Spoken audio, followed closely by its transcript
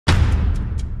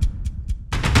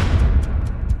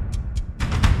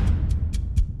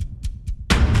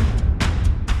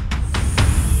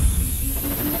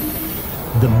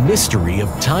The mystery of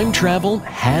time travel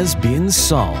has been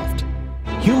solved.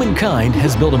 Humankind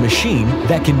has built a machine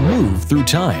that can move through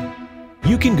time.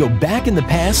 You can go back in the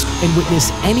past and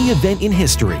witness any event in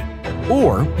history,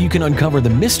 or you can uncover the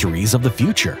mysteries of the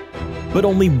future. But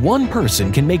only one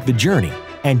person can make the journey,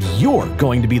 and you're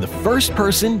going to be the first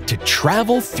person to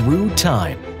travel through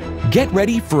time. Get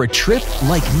ready for a trip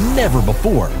like never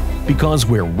before, because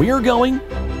where we're going,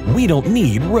 we don't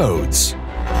need roads.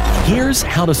 Here's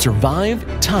how to survive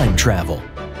time travel.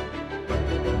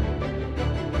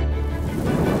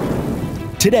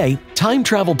 Today, time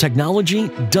travel technology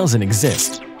doesn't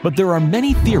exist, but there are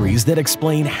many theories that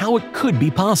explain how it could be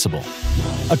possible.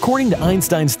 According to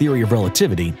Einstein's theory of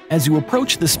relativity, as you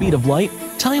approach the speed of light,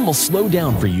 time will slow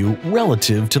down for you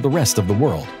relative to the rest of the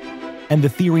world. And the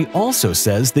theory also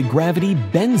says that gravity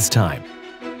bends time.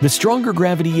 The stronger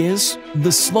gravity is,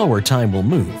 the slower time will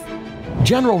move.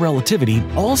 General relativity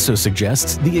also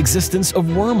suggests the existence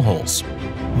of wormholes.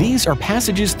 These are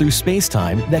passages through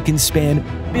space-time that can span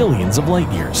billions of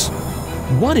light years.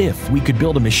 What if we could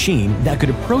build a machine that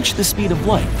could approach the speed of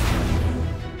light,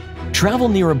 travel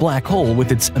near a black hole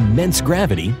with its immense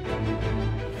gravity,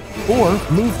 or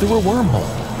move through a wormhole?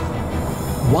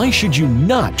 Why should you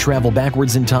not travel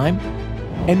backwards in time?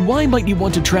 And why might you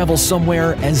want to travel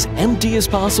somewhere as empty as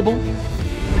possible?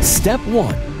 Step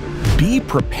 1. Be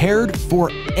prepared for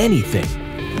anything.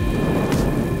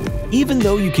 Even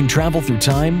though you can travel through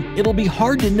time, it'll be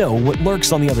hard to know what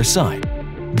lurks on the other side.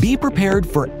 Be prepared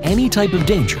for any type of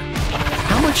danger.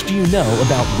 How much do you know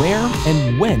about where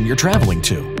and when you're traveling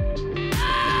to?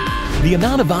 The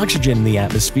amount of oxygen in the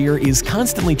atmosphere is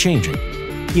constantly changing.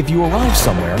 If you arrive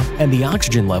somewhere and the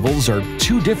oxygen levels are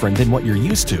too different than what you're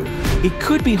used to, it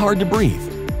could be hard to breathe.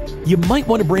 You might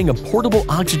want to bring a portable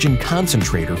oxygen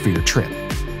concentrator for your trip.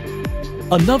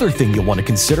 Another thing you'll want to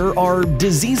consider are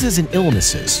diseases and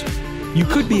illnesses. You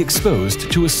could be exposed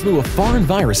to a slew of foreign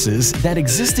viruses that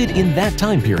existed in that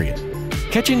time period.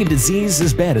 Catching a disease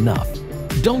is bad enough.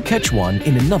 Don't catch one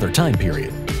in another time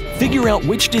period. Figure out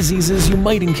which diseases you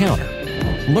might encounter.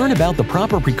 Learn about the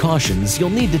proper precautions you'll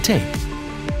need to take.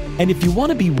 And if you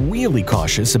want to be really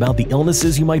cautious about the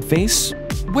illnesses you might face,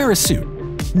 wear a suit.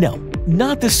 No,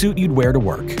 not the suit you'd wear to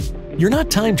work. You're not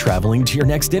time traveling to your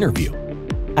next interview.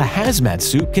 A hazmat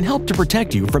suit can help to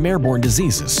protect you from airborne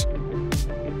diseases.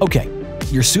 Okay,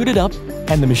 you're suited up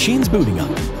and the machine's booting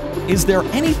up. Is there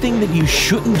anything that you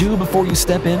shouldn't do before you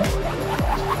step in?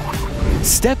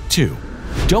 Step 2.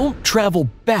 Don't travel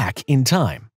back in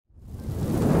time.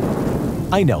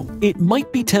 I know, it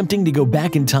might be tempting to go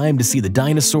back in time to see the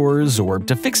dinosaurs or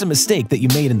to fix a mistake that you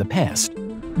made in the past.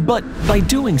 But by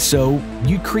doing so,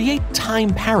 you create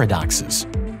time paradoxes.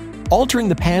 Altering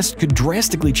the past could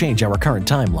drastically change our current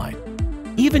timeline.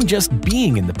 Even just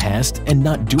being in the past and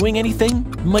not doing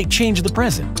anything might change the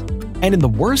present. And in the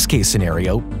worst-case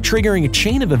scenario, triggering a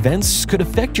chain of events could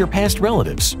affect your past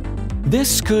relatives.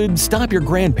 This could stop your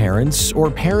grandparents or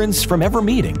parents from ever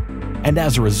meeting, and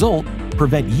as a result,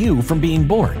 prevent you from being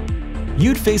born.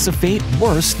 You'd face a fate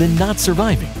worse than not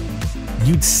surviving.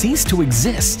 You'd cease to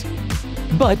exist.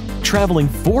 But traveling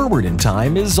forward in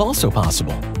time is also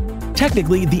possible.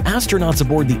 Technically, the astronauts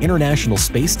aboard the International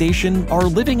Space Station are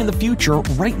living in the future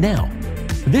right now.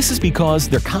 This is because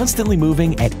they're constantly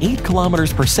moving at 8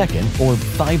 kilometers per second or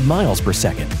 5 miles per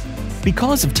second.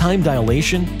 Because of time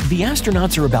dilation, the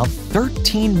astronauts are about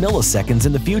 13 milliseconds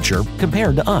in the future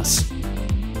compared to us.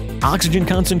 Oxygen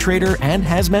concentrator and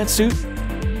hazmat suit?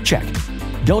 Check.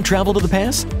 Don't travel to the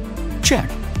past? Check.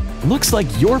 Looks like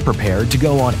you're prepared to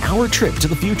go on our trip to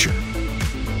the future.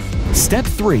 Step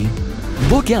 3.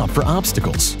 Look out for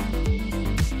obstacles.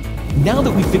 Now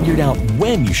that we figured out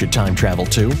when you should time travel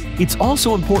to, it's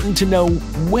also important to know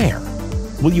where.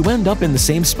 Will you end up in the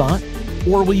same spot,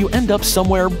 or will you end up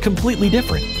somewhere completely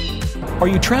different? Are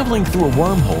you traveling through a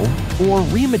wormhole or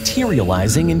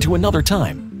rematerializing into another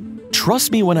time?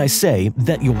 Trust me when I say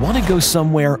that you'll want to go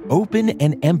somewhere open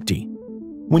and empty.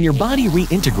 When your body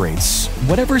reintegrates,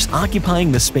 whatever's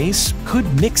occupying the space could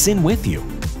mix in with you.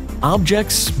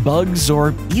 Objects, bugs,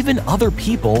 or even other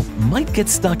people might get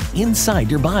stuck inside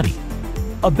your body.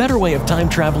 A better way of time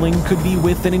traveling could be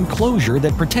with an enclosure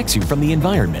that protects you from the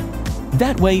environment.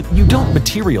 That way, you don't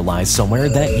materialize somewhere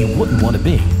that you wouldn't want to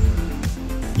be.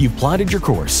 You've plotted your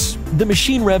course, the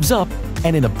machine revs up,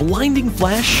 and in a blinding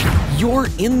flash, you're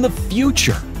in the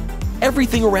future.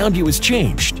 Everything around you has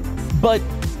changed, but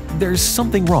there's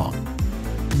something wrong.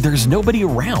 There's nobody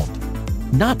around,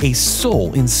 not a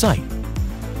soul in sight.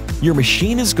 Your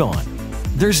machine is gone.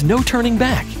 There's no turning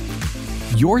back.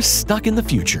 You're stuck in the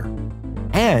future.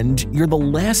 And you're the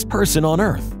last person on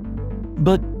Earth.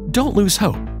 But don't lose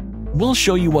hope. We'll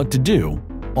show you what to do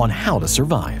on how to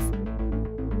survive.